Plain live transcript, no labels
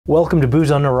Welcome to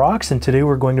Booze on the Rocks, and today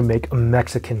we're going to make a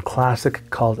Mexican classic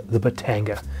called the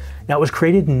Batanga. Now, it was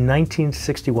created in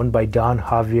 1961 by Don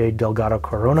Javier Geldago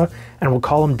Corona, and we'll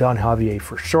call him Don Javier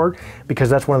for short because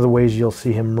that's one of the ways you'll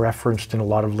see him referenced in a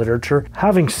lot of literature.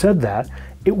 Having said that,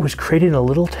 it was created in a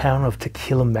little town of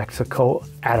Tequila, Mexico,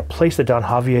 at a place that Don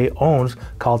Javier owns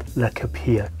called La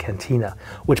Capilla Cantina,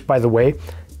 which, by the way,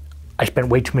 I spent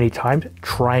way too many times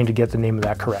trying to get the name of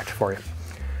that correct for you.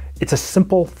 It's a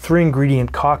simple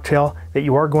 3-ingredient cocktail that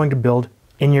you are going to build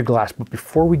in your glass. But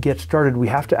before we get started, we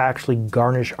have to actually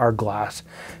garnish our glass.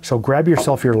 So grab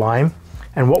yourself your lime,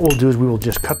 and what we'll do is we will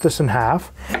just cut this in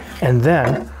half, and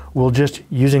then we'll just,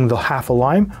 using the half a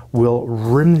lime, we'll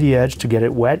rim the edge to get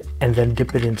it wet and then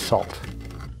dip it in salt.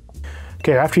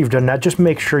 Okay, after you've done that, just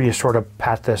make sure you sort of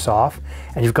pat this off,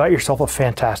 and you've got yourself a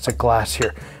fantastic glass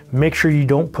here. Make sure you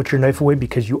don't put your knife away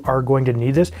because you are going to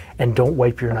need this, and don't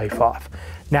wipe your knife off.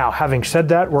 Now, having said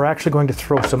that, we're actually going to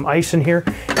throw some ice in here,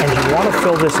 and you want to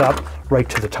fill this up right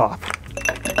to the top.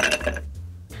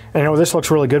 And I know this looks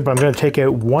really good, but I'm going to take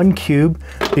out 1 cube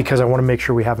because I want to make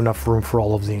sure we have enough room for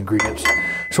all of the ingredients.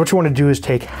 So what you want to do is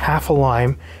take half a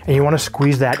lime, and you want to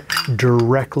squeeze that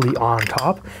directly on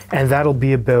top, and that'll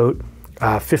be about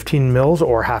 15 mils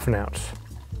or half an ounce.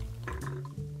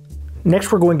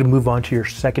 Next, we're going to move on to your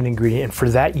second ingredient, and for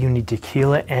that you need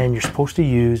tequila, and you're supposed to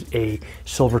use a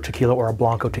silver tequila or a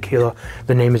Blanco Tequila.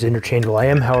 The name is interchangeable. I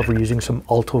am, however, using some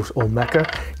Altos Olmeca.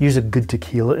 Use a good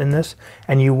tequila in this,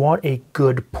 and you want a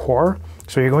good pour.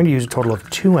 So you're going to use a total of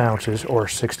 2 ounces or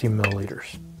 60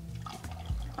 milliliters.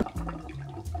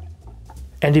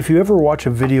 And if you ever watch a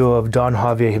video of Don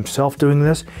Javier himself doing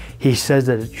this, he says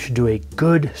that you should do a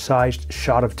good sized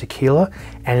shot of tequila,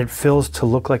 and it fills to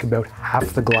look like about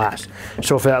half the glass.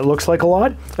 So if that looks like a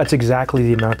lot, that's exactly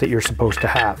the amount that you're supposed to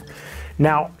have.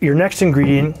 Now, your next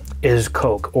ingredient is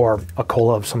Coke or a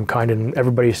cola of some kind, and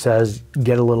everybody says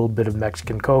get a little bit of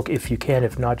Mexican Coke if you can.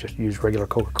 If not, just use regular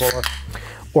Coca-Cola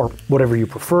or whatever you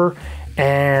prefer.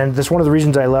 And that's one of the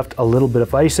reasons I left a little bit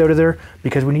of ice out of there,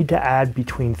 because we need to add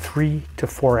between 3 to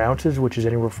 4 ounces, which is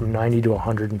anywhere from 90 to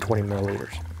 120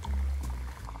 milliliters.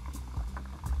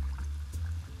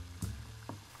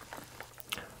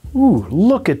 Ooh,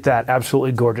 look at that,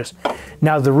 absolutely gorgeous.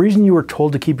 Now, the reason you were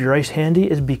told to keep your ice handy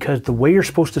is because the way you're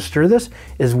supposed to stir this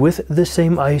is with the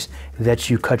same ice that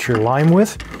you cut your lime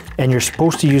with, and you're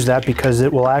supposed to use that because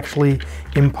it will actually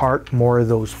impart more of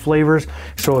those flavors.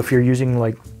 So if you're using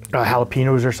like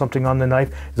jalapenos or something on the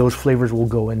knife, those flavors will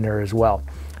go in there as well.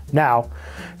 Now,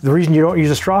 the reason you don't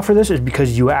use a straw for this is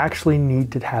because you actually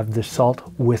need to have the salt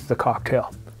with the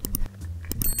cocktail.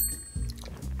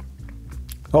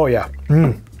 Oh yeah.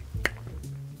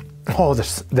 Oh,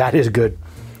 that is good.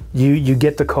 You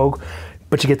get the Coke,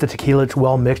 but you get the tequila. It's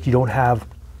well mixed. You don't have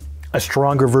a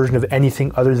stronger version of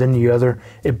anything other than the other.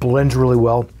 It blends really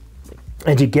well,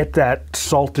 and you get that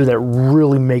salt that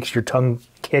really makes your tongue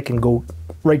kick and go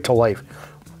right to life.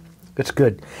 It's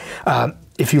good.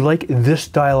 If you like this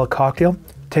style of cocktail,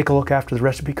 take a look after the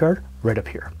recipe card right up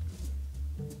here.